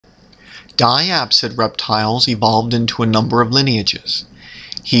Diapsid reptiles evolved into a number of lineages.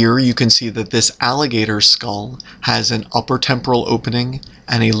 Here you can see that this alligator skull has an upper temporal opening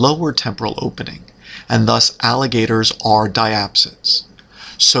and a lower temporal opening, and thus alligators are diapsids.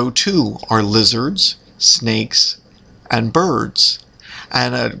 So too are lizards, snakes, and birds,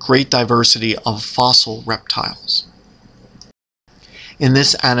 and a great diversity of fossil reptiles. In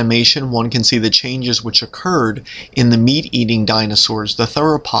this animation, one can see the changes which occurred in the meat-eating dinosaurs, the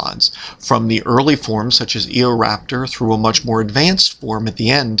theropods, from the early forms such as Eoraptor through a much more advanced form at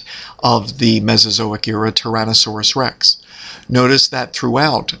the end of the Mesozoic era, Tyrannosaurus rex. Notice that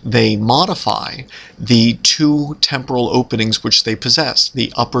throughout they modify the two temporal openings which they possess,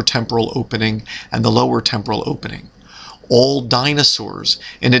 the upper temporal opening and the lower temporal opening. All dinosaurs,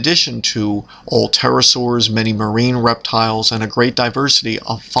 in addition to all pterosaurs, many marine reptiles, and a great diversity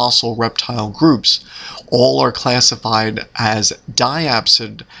of fossil reptile groups, all are classified as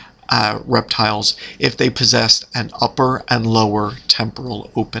diapsid reptiles if they possessed an upper and lower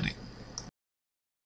temporal opening.